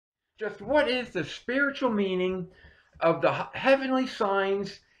Just what is the spiritual meaning of the heavenly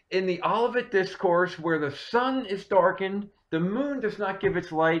signs in the Olivet Discourse where the sun is darkened, the moon does not give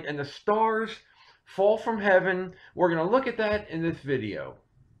its light, and the stars fall from heaven? We're going to look at that in this video.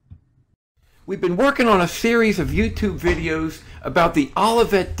 We've been working on a series of YouTube videos about the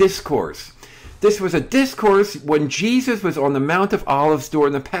Olivet Discourse. This was a discourse when Jesus was on the Mount of Olives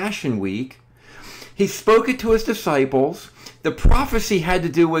during the Passion Week. He spoke it to his disciples. The prophecy had to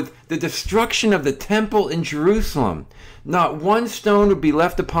do with the destruction of the temple in Jerusalem. Not one stone would be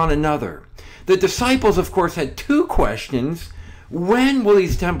left upon another. The disciples, of course, had two questions. When will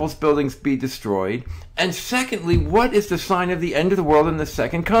these temples buildings be destroyed? And secondly, what is the sign of the end of the world and the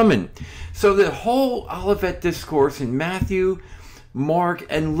second coming? So the whole Olivet Discourse in Matthew, Mark,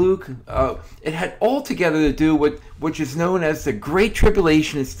 and Luke, it had all together to do with which is known as the Great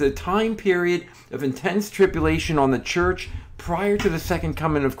Tribulation. It's the time period of intense tribulation on the church prior to the second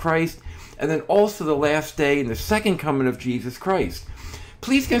coming of Christ, and then also the last day and the second coming of Jesus Christ.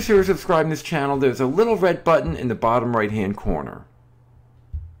 Please consider subscribing to this channel. There's a little red button in the bottom right-hand corner.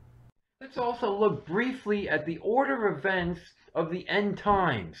 Let's also look briefly at the order of events of the end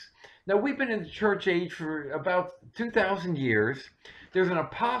times. Now, we've been in the church age for about 2,000 years. There's an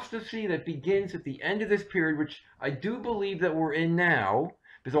apostasy that begins at the end of this period, which I do believe that we're in now,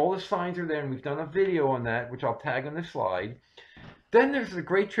 because all the signs are there, and we've done a video on that, which I'll tag on this slide. Then there's the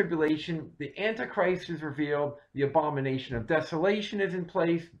Great Tribulation. The Antichrist is revealed. The abomination of desolation is in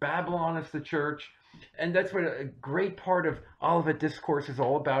place. Babylon is the church. And that's what a great part of Olivet Discourse is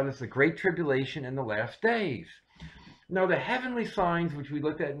all about, is the Great Tribulation and the last days. Now, the heavenly signs, which we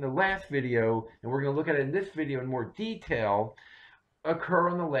looked at in the last video, and we're going to look at it in this video in more detail, occur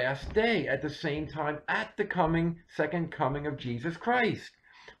on the last day at the same time at the second coming of Jesus Christ,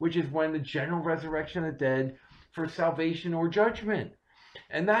 which is when the general resurrection of the dead for salvation or judgment.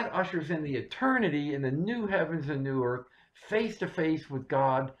 And that ushers in the eternity in the new heavens and new earth, face to face with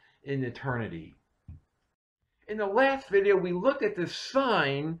God in eternity. In the last video, we looked at the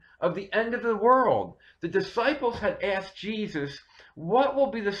sign of the end of the world. The disciples had asked Jesus, what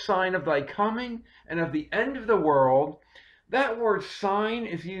will be the sign of thy coming and of the end of the world? That word sign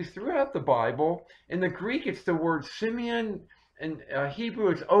is used throughout the Bible. In the Greek, it's the word Simeon. In Hebrew,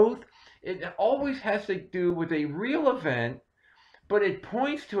 it's oath. It always has to do with a real event, but it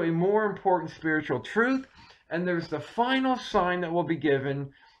points to a more important spiritual truth. And there's the final sign that will be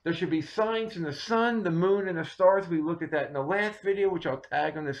given. There should be signs in the sun, the moon, and the stars. We looked at that in the last video, which I'll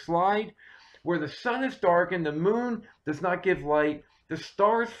tag on this slide, where the sun is darkened, the moon does not give light, the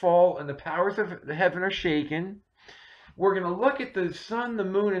stars fall, and the powers of heaven are shaken. We're going to look at the sun, the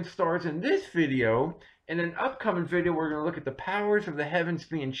moon, and stars in this video. In an upcoming video, we're going to look at the powers of the heavens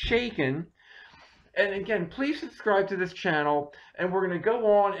being shaken. And again, please subscribe to this channel. And we're going to go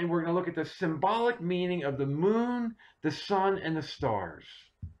on and we're going to look at the symbolic meaning of the moon, the sun, and the stars.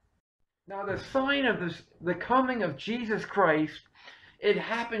 Now, the sign of the coming of Jesus Christ, it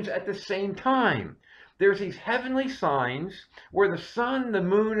happens at the same time. There's these heavenly signs where the sun, the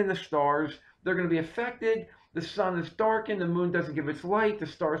moon, and the stars, they're going to be affected. The sun is darkened, the moon doesn't give its light, the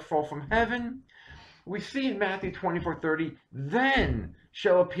stars fall from heaven. We see in Matthew 24:30, then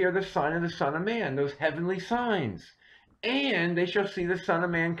shall appear the sign of the Son of Man, those heavenly signs. And they shall see the Son of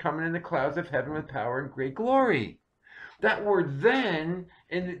Man coming in the clouds of heaven with power and great glory. That word then,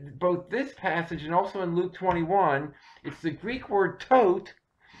 in both this passage and also in Luke 21, it's the Greek word tot,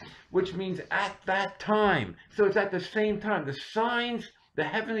 which means at that time. So it's at the same time. The signs, the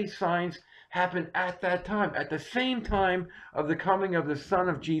heavenly signs, happen at that time, at the same time of the coming of the Son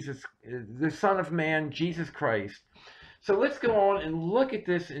of Jesus, the Son of Man, Jesus Christ. So let's go on and look at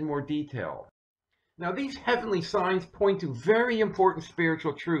this in more detail. Now, these heavenly signs point to very important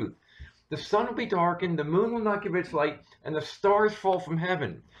spiritual truth. The sun will be darkened, the moon will not give its light, and the stars fall from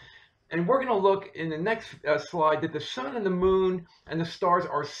heaven. And we're going to look in the next slide that the sun and the moon and the stars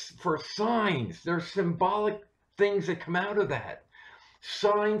are for signs. They're symbolic things that come out of that.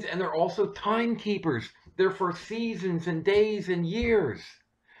 Signs, and they're also timekeepers. They're for seasons and days and years.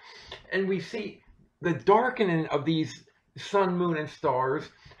 And we see the darkening of these sun, moon, and stars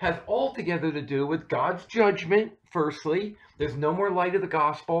has altogether to do with God's judgment. Firstly, there's no more light of the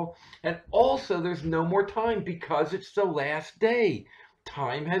gospel, and also there's no more time because it's the last day.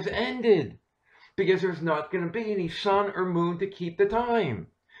 Time has ended because there's not going to be any sun or moon to keep the time.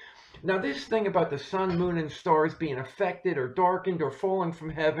 Now, this thing about the sun, moon, and stars being affected or darkened or falling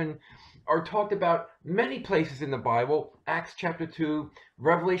from heaven are talked about many places in the Bible. Acts chapter 2,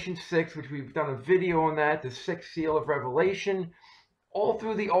 Revelation 6, which we've done a video on that, the sixth seal of Revelation. All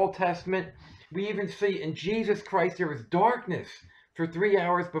through the Old Testament, we even see in Jesus Christ there is darkness for 3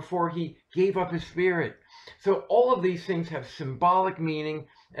 hours before he gave up his spirit. So all of these things have symbolic meaning,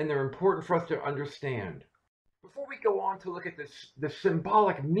 and they're important for us to understand. Before we go on to look at the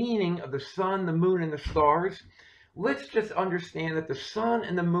symbolic meaning of the sun, the moon, and the stars, let's just understand that the sun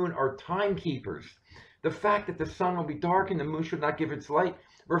and the moon are timekeepers. The fact that the sun will be dark and the moon should not give its light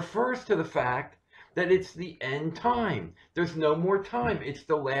refers to the fact that it's the end time. There's no more time. It's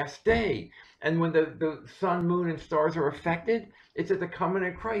the last day. And when the sun, moon, and stars are affected, it's at the coming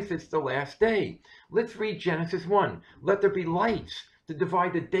of Christ. It's the last day. Let's read Genesis 1. Let there be lights to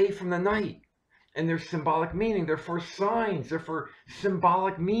divide the day from the night. And there's symbolic meaning. They're for signs. They're for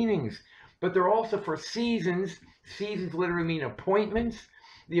symbolic meanings. But they're also for seasons. Seasons literally mean appointments.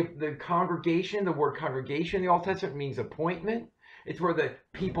 The congregation, the word congregation in the Old Testament means appointment. It's where the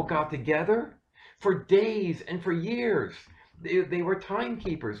people got together. For days and for years, they were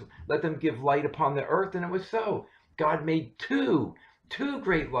timekeepers. Let them give light upon the earth, and it was so. God made two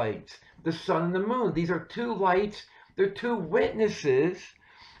great lights, the sun and the moon. These are two lights. They're two witnesses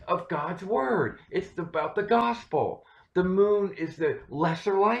of God's word. It's about the gospel. The moon is the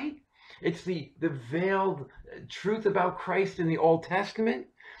lesser light. It's the veiled truth about Christ in the Old Testament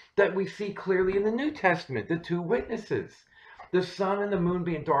that we see clearly in the New Testament, the two witnesses. The sun and the moon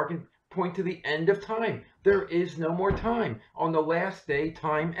being darkened point to the end of time. There is no more time. On the last day,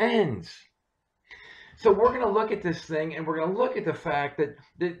 time ends. So we're going to look at this thing, and we're going to look at the fact that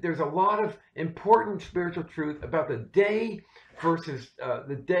there's a lot of important spiritual truth about the day versus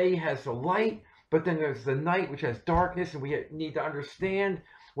the day has the light, but then there's the night which has darkness, and we need to understand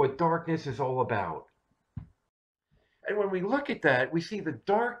what darkness is all about. And when we look at that, we see the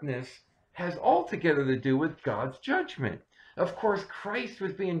darkness has altogether to do with God's judgment. Of course, Christ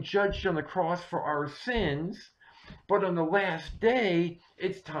was being judged on the cross for our sins, but on the last day,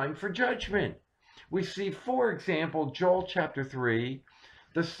 it's time for judgment. We see, for example, Joel chapter 3,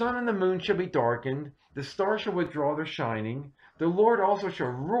 the sun and the moon shall be darkened, the stars shall withdraw their shining, the Lord also shall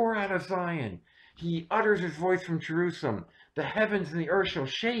roar out of Zion. He utters his voice from Jerusalem. The heavens and the earth shall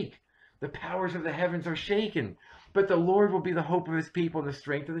shake. The powers of the heavens are shaken. But the Lord will be the hope of his people and the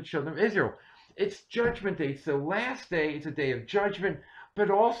strength of the children of Israel. It's judgment day. It's the last day. It's a day of judgment,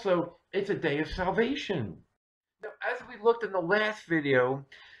 but also it's a day of salvation. Now, as we looked in the last video,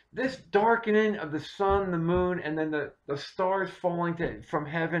 this darkening of the sun, the moon, and then the stars falling from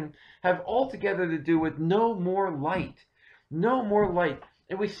heaven have altogether to do with no more light. No more light.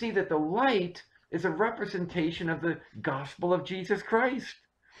 And we see that the light is a representation of the gospel of Jesus Christ.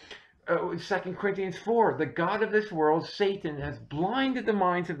 2 Corinthians 4, the God of this world, Satan, has blinded the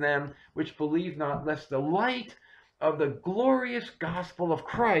minds of them which believe not, lest the light of the glorious gospel of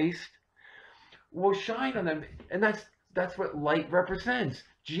Christ will shine on them. And that's what light represents.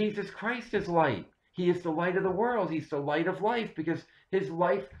 Jesus Christ is light. He is the light of the world. He's the light of life, because his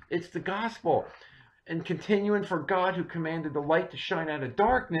life, it's the gospel. And continuing, for God who commanded the light to shine out of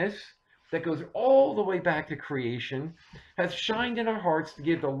darkness, that goes all the way back to creation, has shined in our hearts to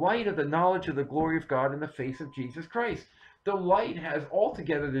give the light of the knowledge of the glory of God in the face of Jesus Christ. The light has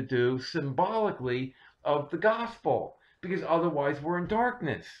altogether to do symbolically of the gospel, because otherwise we're in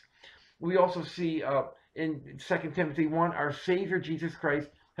darkness. We also see in 2 Timothy 1, our Savior Jesus Christ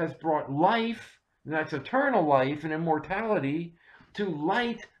has brought life, and that's eternal life and immortality, to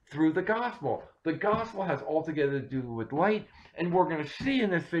light through the gospel. The gospel has altogether to do with light, and we're going to see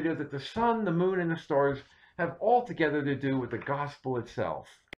in this video that the sun, the moon, and the stars have altogether to do with the gospel itself.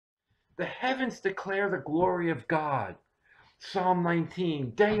 The heavens declare the glory of God. Psalm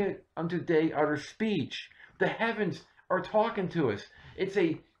 19, day unto day utter speech. The heavens are talking to us. It's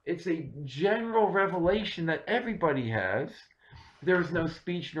a general revelation that everybody has. There is no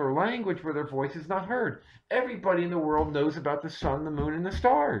speech nor language where their voice is not heard. Everybody in the world knows about the sun, the moon, and the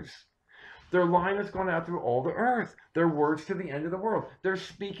stars. Their line has gone out through all the earth. Their words to the end of the world. They're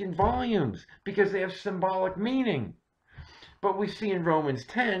speaking volumes because they have symbolic meaning. But we see in Romans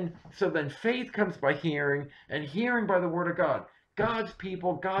 10, so then faith comes by hearing, and hearing by the word of God. God's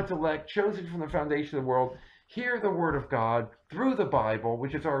people, God's elect, chosen from the foundation of the world, hear the word of God through the Bible,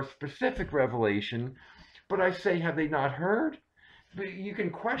 which is our specific revelation. But I say, have they not heard? You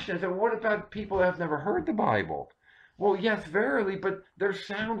can question it. What about people that have never heard the Bible? Well, yes, verily, but their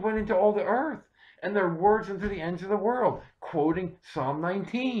sound went into all the earth, and their words into the ends of the world, quoting Psalm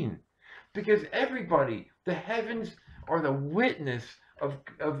 19. Because everybody, the heavens are the witness of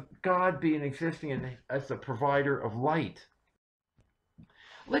God being existing as the provider of light.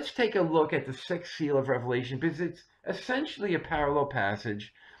 Let's take a look at the sixth seal of Revelation, because it's essentially a parallel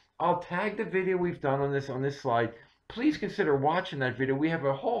passage. I'll tag the video we've done on this slide. Please consider watching that video. We have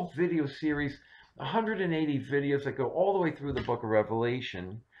a whole video series 180 videos that go all the way through the book of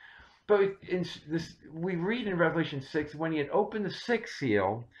Revelation. But we read in Revelation 6, when he had opened the sixth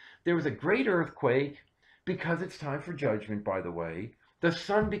seal, there was a great earthquake, because it's time for judgment, by the way. The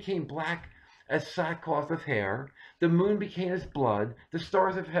sun became black as sackcloth of hair, the moon became as blood, the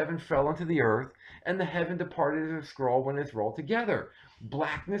stars of heaven fell into the earth, and the heaven departed as a scroll when it's rolled together.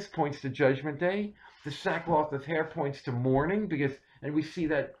 Blackness points to judgment day. The sackcloth of hair points to mourning, and we see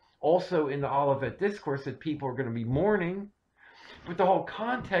that also in the Olivet Discourse, that people are going to be mourning. But the whole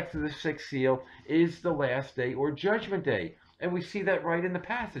context of the sixth seal is the last day or judgment day. And we see that right in the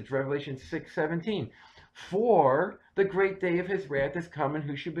passage, Revelation 6:17. For the great day of his wrath is come, and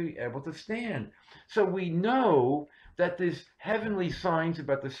who should be able to stand? So we know that these heavenly signs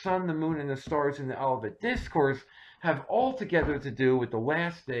about the sun, the moon, and the stars in the Olivet Discourse have altogether to do with the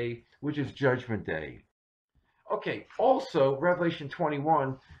last day, which is judgment day. Okay, also Revelation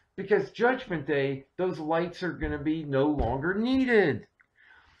 21, because judgment day, those lights are going to be no longer needed.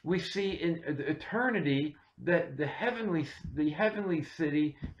 We see in eternity that the heavenly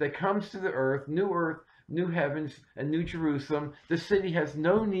city that comes to the earth, new heavens, and new Jerusalem, the city has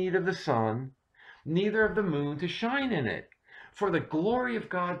no need of the sun, neither of the moon to shine in it. For the glory of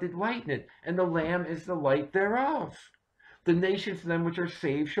God did lighten it, and the Lamb is the light thereof. The nations then which are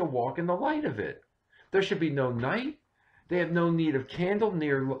saved shall walk in the light of it. There should be no night. They have no need of candle,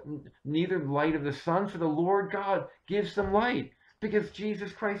 neither light of the sun, for the Lord God gives them light, because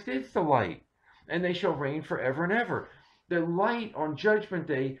Jesus Christ is the light, and they shall reign forever and ever. The light on Judgment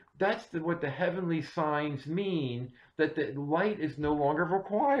Day, that's what the heavenly signs mean, that the light is no longer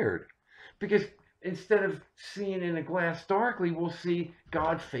required. Because instead of seeing in a glass darkly, we'll see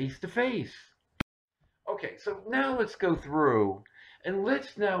God face to face. Okay, so now let's go through and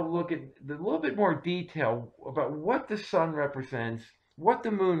let's now look at a little bit more detail about what the sun represents, what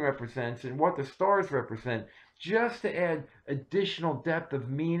the moon represents, and what the stars represent, just to add additional depth of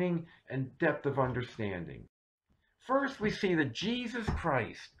meaning and depth of understanding. First, we see that Jesus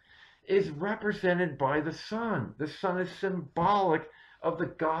Christ is represented by the sun. The sun is symbolic of the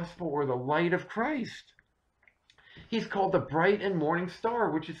gospel or the light of Christ. He's called the bright and morning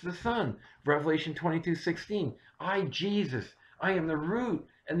star, which is the sun. Revelation 22:16. I, Jesus, I am the root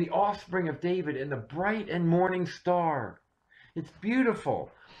and the offspring of David and the bright and morning star. It's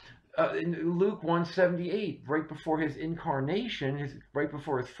beautiful. In Luke 1:78, right before his incarnation, right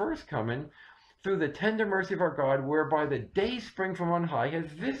before his first coming, through the tender mercy of our God, whereby the day spring from on high has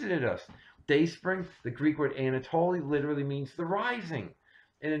visited us. Day spring, the Greek word Anatoli, literally means the rising.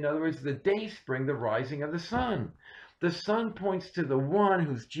 And in other words, the day spring, the rising of the sun. The sun points to the one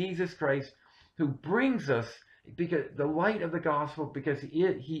who's Jesus Christ, who brings us because the light of the gospel, because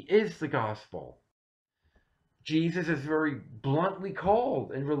he is the gospel. Jesus is very bluntly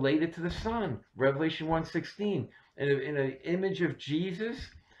called and related to the sun. Revelation 1:16. In an image of Jesus,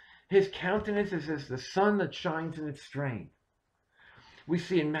 his countenance is as the sun that shines in its strength. We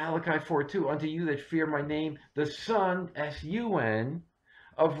see in Malachi 4:2, unto you that fear my name, the sun, S-U-N,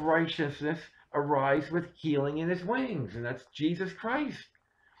 of righteousness arise with healing in his wings. And that's Jesus Christ.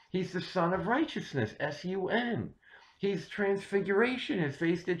 He's the Son of righteousness, S-U-N. He's transfiguration. His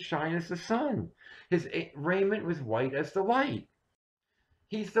face did shine as the sun. His raiment was white as the light.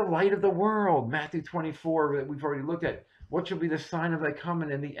 He's the light of the world. Matthew 24, that we've already looked at. What shall be the sign of thy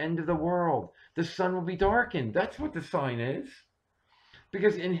coming and the end of the world? The sun will be darkened. That's what the sign is.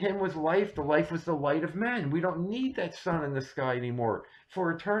 Because in him was life. The life was the light of men. We don't need that sun in the sky anymore.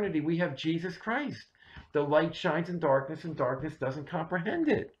 For eternity, we have Jesus Christ. The light shines in darkness, and darkness doesn't comprehend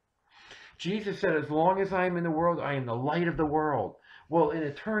it. Jesus said, as long as I am in the world, I am the light of the world. Well, in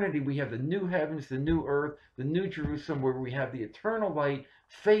eternity, we have the new heavens, the new earth, the new Jerusalem, where we have the eternal light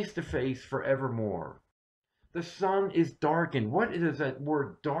face to face forevermore. The sun is darkened. What does that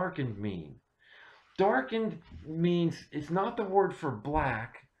word darkened mean? Darkened means, it's not the word for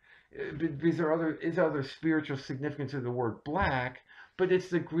black, because there is other spiritual significance of the word black, but it's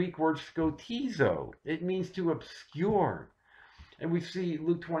the Greek word scotizo. It means to obscure. And we see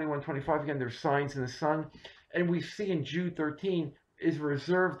Luke 21:25 again, there's signs in the sun. And we see in Jude 13 is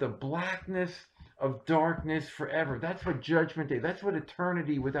reserved the blackness of darkness forever. That's what judgment day, that's what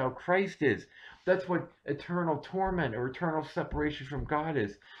eternity without Christ is. That's what eternal torment or eternal separation from God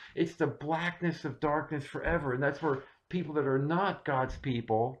is. It's the blackness of darkness forever. And that's where people that are not God's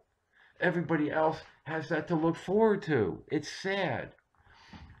people, everybody else has that to look forward to. It's sad.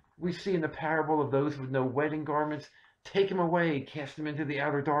 We see in the parable of those with no wedding garments, take them away, cast them into the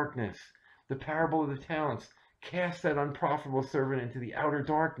outer darkness. The parable of the talents, cast that unprofitable servant into the outer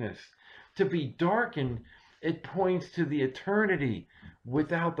darkness. To be darkened, it points to the eternity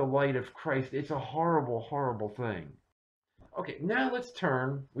without the light of Christ. It's a horrible, horrible thing. Okay, now let's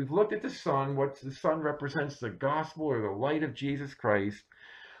turn. We've looked at the sun. What the sun represents the gospel or the light of Jesus Christ.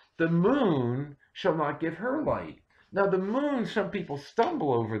 The moon shall not give her light. Now, the moon, some people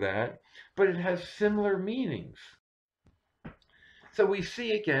stumble over that, but it has similar meanings. So we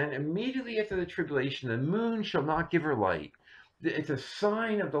see again, immediately after the tribulation, the moon shall not give her light. It's a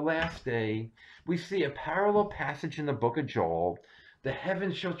sign of the last day. We see a parallel passage in the book of Joel. The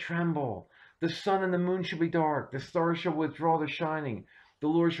heavens shall tremble. The sun and the moon shall be dark. The stars shall withdraw their shining. The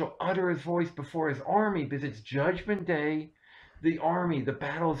Lord shall utter his voice before his army, because it's judgment day. The army, the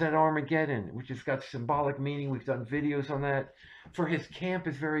battle is at Armageddon, which has got symbolic meaning. We've done videos on that. For his camp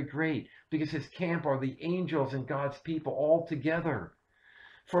is very great, because his camp are the angels and God's people all together.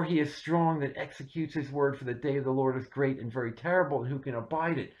 For he is strong that executes his word, for the day of the Lord is great and very terrible, and who can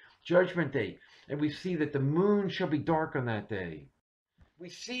abide it? Judgment day. And we see that the moon shall be dark on that day. We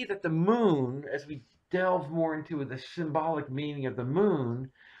see that the moon, as we delve more into the symbolic meaning of the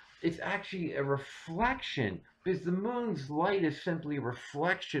moon, it's actually a reflection, because the moon's light is simply a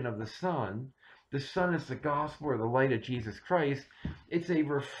reflection of the sun. The sun is the gospel or the light of Jesus Christ. It's a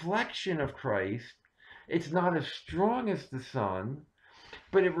reflection of Christ. It's not as strong as the sun,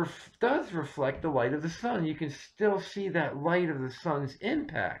 but it does reflect the light of the sun. You can still see that light of the sun's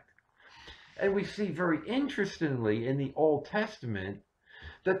impact. And we see very interestingly in the Old Testament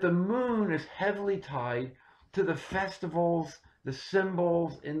that the moon is heavily tied to the festivals, the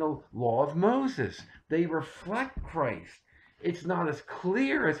symbols in the law of Moses. They reflect Christ. It's not as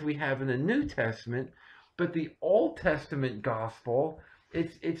clear as we have in the New Testament, but the Old Testament gospel,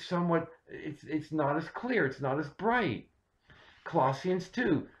 it's not as clear, it's not as bright. Colossians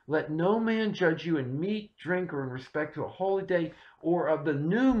 2, let no man judge you in meat, drink, or in respect to a holy day, or of the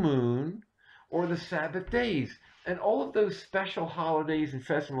new moon, or the Sabbath days. And all of those special holidays and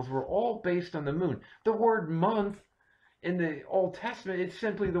festivals were all based on the moon. The word month in the Old Testament, it's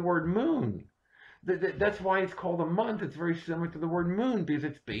simply the word moon. That's why it's called a month. It's very similar to the word moon, because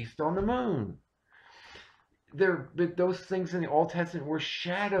it's based on the moon. Those things in the Old Testament were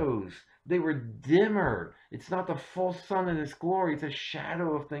shadows. They were dimmer. It's not the full sun in its glory. It's a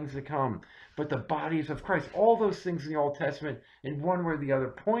shadow of things to come. But the bodies of Christ, all those things in the Old Testament, in one way or the other,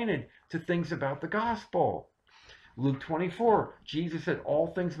 pointed to things about the gospel. Luke 24, Jesus said, all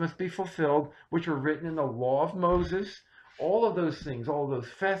things must be fulfilled, which were written in the law of Moses. All of those things, all of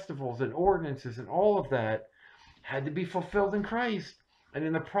those festivals and ordinances and all of that had to be fulfilled in Christ and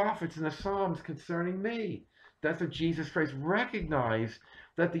in the prophets and the Psalms concerning me. That's what Jesus Christ recognized,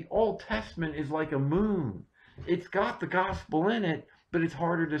 that the Old Testament is like a moon. It's got the gospel in it, but it's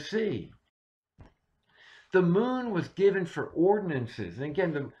harder to see. The moon was given for ordinances. And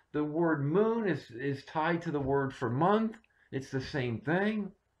again, the word moon is tied to the word for month. It's the same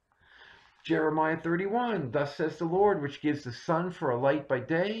thing. Jeremiah 31, thus says the Lord, which gives the sun for a light by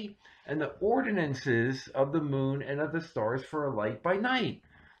day, and the ordinances of the moon and of the stars for a light by night.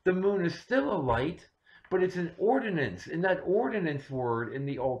 The moon is still a light, but it's an ordinance. And that ordinance word in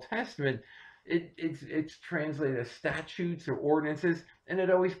the Old Testament, it's translated as statutes or ordinances, and it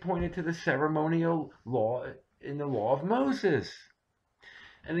always pointed to the ceremonial law in the law of Moses.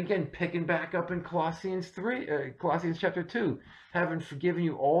 And again, picking back up in Colossians chapter 2, having forgiven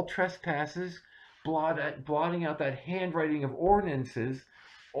you all trespasses, blotting out that handwriting of ordinances,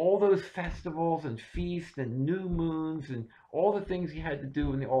 all those festivals and feasts and new moons and all the things you had to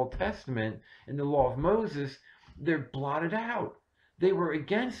do in the Old Testament, in the law of Moses, they're blotted out. They were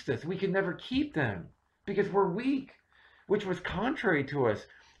against us. We could never keep them because we're weak, which was contrary to us.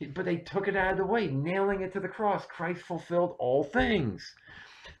 But they took it out of the way, nailing it to the cross. Christ fulfilled all things.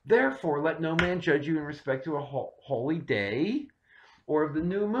 Therefore, let no man judge you in respect to a holy day, or of the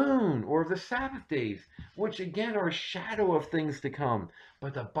new moon, or of the Sabbath days, which again are a shadow of things to come.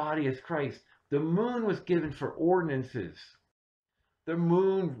 But the body is Christ. The moon was given for ordinances. The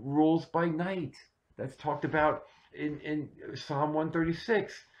moon rules by night. That's talked about in Psalm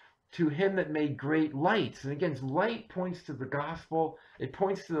 136. To him that made great lights. And again, light points to the gospel. It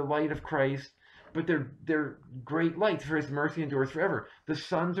points to the light of Christ. But they're great lights, for his mercy endures forever. The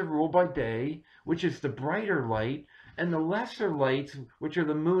suns are ruled by day, which is the brighter light, and the lesser lights, which are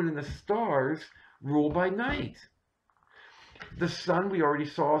the moon and the stars, rule by night. The sun we already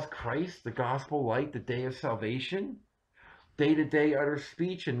saw is Christ, the gospel light, the day of salvation. Day to day utters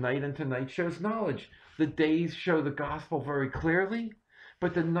speech, and night unto night shows knowledge. The days show the gospel very clearly,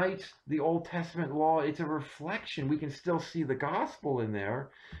 but the nights, the Old Testament law, it's a reflection. We can still see the gospel in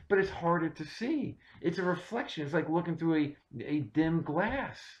there, but it's harder to see. It's a reflection. It's like looking through a dim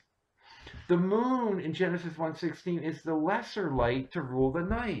glass. The moon in Genesis 1:16 is the lesser light to rule the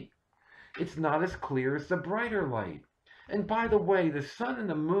night. It's not as clear as the brighter light. And by the way, the sun and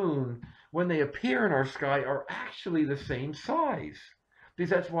the moon, when they appear in our sky, are actually the same size, because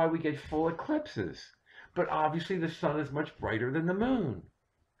that's why we get full eclipses. But obviously the sun is much brighter than the moon.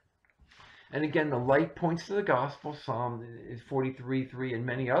 And again, the light points to the gospel, Psalm 43:3, and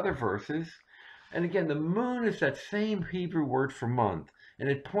many other verses. And again, the moon is that same Hebrew word for month, and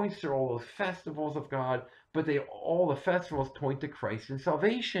it points to all those festivals of God, but all the festivals point to Christ and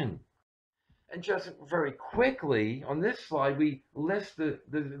salvation. And just very quickly, on this slide, we list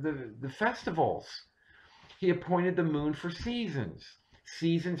the festivals. He appointed the moon for seasons.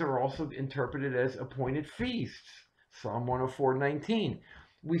 Seasons are also interpreted as appointed feasts. Psalm 104:19.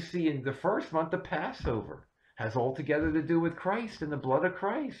 We see in the first month the Passover has altogether to do with Christ and the blood of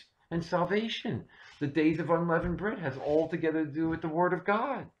Christ and salvation. The days of unleavened bread has altogether to do with the Word of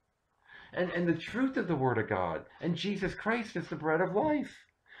God and the truth of the Word of God. And Jesus Christ is the bread of life.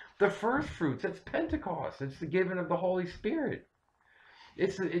 The first fruits, that's Pentecost. It's the giving of the Holy Spirit.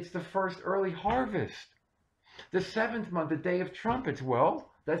 It's the first early harvest. The seventh month, the day of trumpets,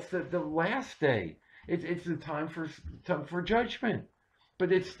 well, that's the last day. It's the time for judgment.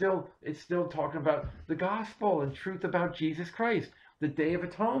 But it's still talking about the gospel and truth about Jesus Christ. The day of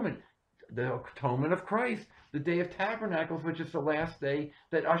atonement, the atonement of Christ. The day of tabernacles, which is the last day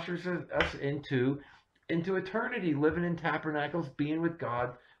that ushers us into eternity, living in tabernacles, being with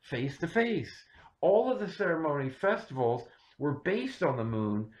God face to face. All of the ceremony festivals were based on the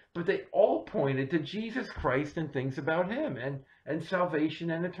moon, but they all pointed to Jesus Christ and things about him and salvation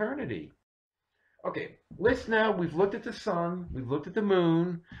and eternity. Okay, we've looked at the sun, we've looked at the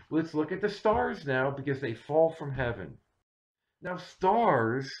moon, let's look at the stars now because they fall from heaven. Now,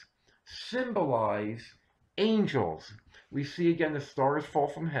 stars symbolize angels. We see again the stars fall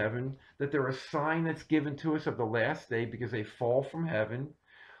from heaven, that they're a sign that's given to us of the last day because they fall from heaven.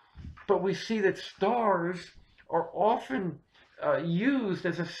 But we see that stars are often used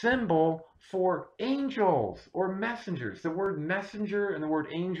as a symbol for angels or messengers. The word messenger and the word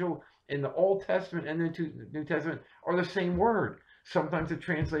angel in the Old Testament and the New Testament are the same word. Sometimes it's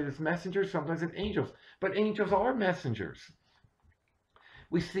translated as messengers, sometimes it's angels. But angels are messengers.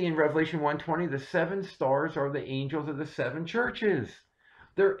 We see in Revelation 1:20, the seven stars are the angels of the seven churches.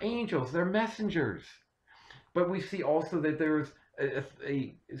 They're angels, they're messengers. But we see also that there's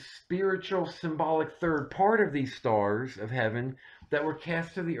a spiritual, symbolic third part of these stars of heaven that were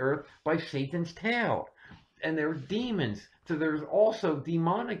cast to the earth by Satan's tail. And they're demons. So there's also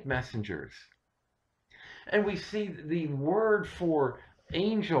demonic messengers. And we see the word for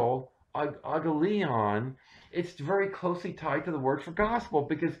angel, agalion, it's very closely tied to the word for gospel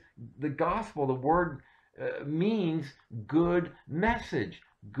because the gospel, the word means good message.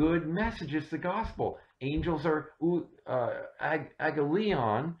 Good message is the gospel. Angels are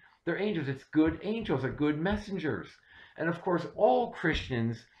agalion. They're angels. It's good angels, are good messengers. And of course, all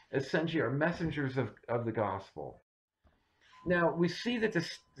Christians essentially are messengers of the gospel. Now, we see that the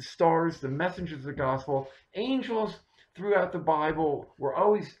stars, the messengers of the gospel, angels throughout the Bible were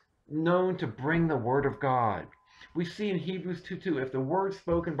always known to bring the word of God. We see in Hebrews 2:2, if the word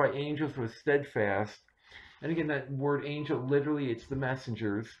spoken by angels was steadfast, and again, that word angel, literally, it's the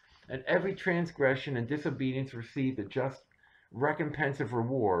messengers, and every transgression and disobedience received a just recompense of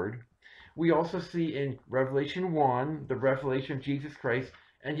reward. We also see in Revelation 1, the revelation of Jesus Christ,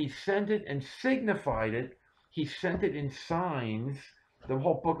 and he sent it and signified it. He sent it in signs. The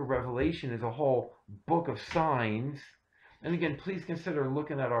whole book of Revelation is a whole book of signs. And again, please consider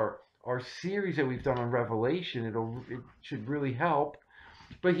looking at our series that we've done on Revelation. It should really help.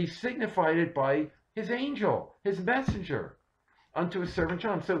 But he signified it by his angel, his messenger, unto his servant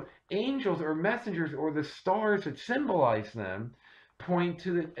John. So angels or messengers or the stars that symbolize them point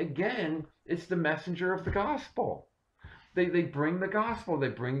to, again, it's the messenger of the gospel. They bring the gospel. They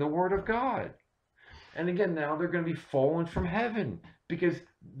bring the word of God. And again, now they're going to be fallen from heaven because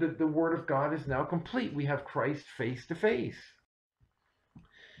the word of God is now complete. We have Christ face to face.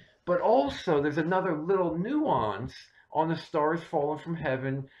 But also, there's another little nuance on the stars fallen from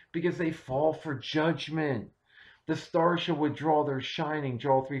heaven because they fall for judgment. The stars shall withdraw their shining,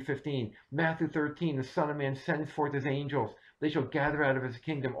 Joel 3:15. Matthew 13, the Son of Man sends forth his angels. They shall gather out of his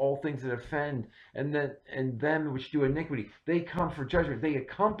kingdom all things that offend, and them which do iniquity. They come for judgment. They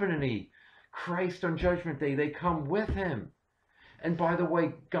accompany Christ on judgment day. They come with him. And by the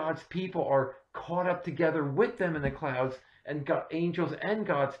way, God's people are caught up together with them in the clouds, and angels and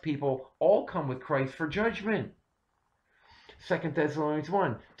God's people all come with Christ for judgment. 2 Thessalonians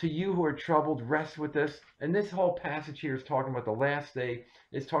 1, to you who are troubled, rest with this. And this whole passage here is talking about the last day.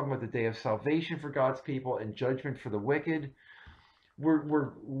 It's talking about the day of salvation for God's people and judgment for the wicked.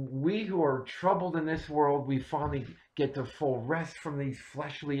 We who are troubled in this world, we finally get to full rest from these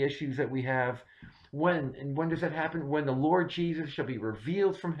fleshly issues that we have. When does that happen? When the Lord Jesus shall be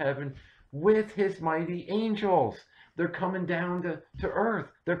revealed from heaven with his mighty angels. They're coming down to earth.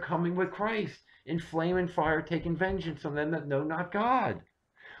 They're coming with Christ in flame and fire, taking vengeance on them that know not God,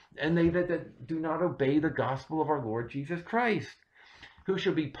 and they that do not obey the gospel of our Lord Jesus Christ, who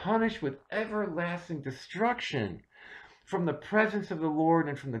shall be punished with everlasting destruction from the presence of the Lord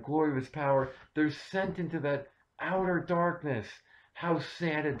and from the glory of his power. They're sent into that outer darkness. How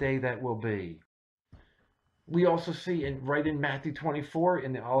sad a day that will be. We also see right in Matthew 24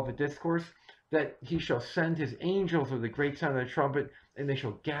 in the Olivet Discourse that he shall send his angels with the great sound of the trumpet, and they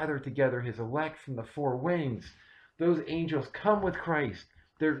shall gather together his elect from the four winds. Those angels come with Christ.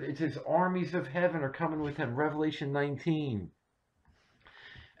 It's his armies of heaven are coming with him. Revelation 19.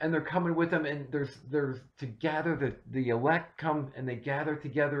 And they're coming with him, and there's to gather the elect come, and they gather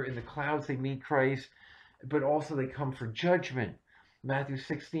together in the clouds. They meet Christ, but also they come for judgment. Matthew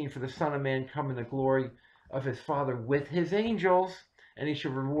 16, for the Son of Man come in the glory of his Father with his angels, and he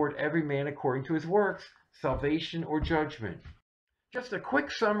shall reward every man according to his works, salvation or judgment. Just a quick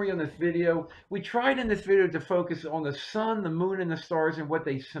summary on this video. We tried in this video to focus on the sun, the moon, and the stars and what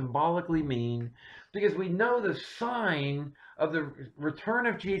they symbolically mean, because we know the sign of the return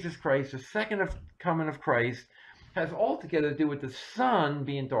of Jesus Christ, the second coming of Christ, has altogether to do with the sun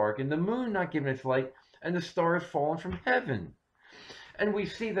being dark and the moon not giving its light and the stars falling from heaven. And we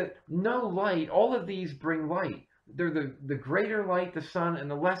see that no light, all of these bring light. They're the greater light, the sun,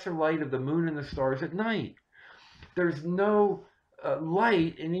 and the lesser light of the moon and the stars at night. There's no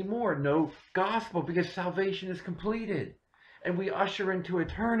light anymore, no gospel, because salvation is completed. And we usher into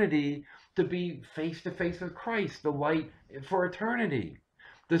eternity to be face to face with Christ, the light for eternity.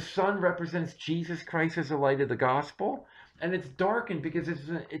 The sun represents Jesus Christ as the light of the gospel, and it's darkened because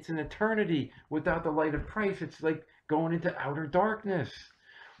it's an eternity without the light of Christ. It's like going into outer darkness.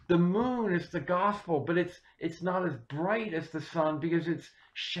 The moon is the gospel, but it's not as bright as the sun because it's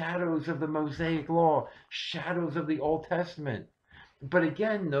shadows of the Mosaic law, shadows of the Old Testament. But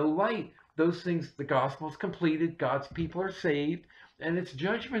again, no light. Those things, the gospel is completed, God's people are saved, and it's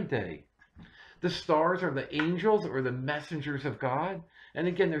judgment day. The stars are the angels or the messengers of God. And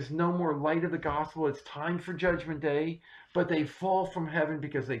again, there's no more light of the gospel. It's time for judgment day, but they fall from heaven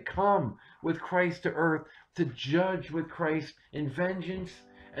because they come with Christ to earth to judge with Christ in vengeance,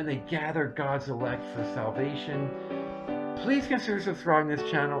 and they gather God's elect for salvation. Please consider subscribing to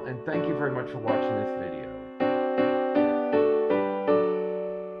this channel, and thank you very much for watching this video.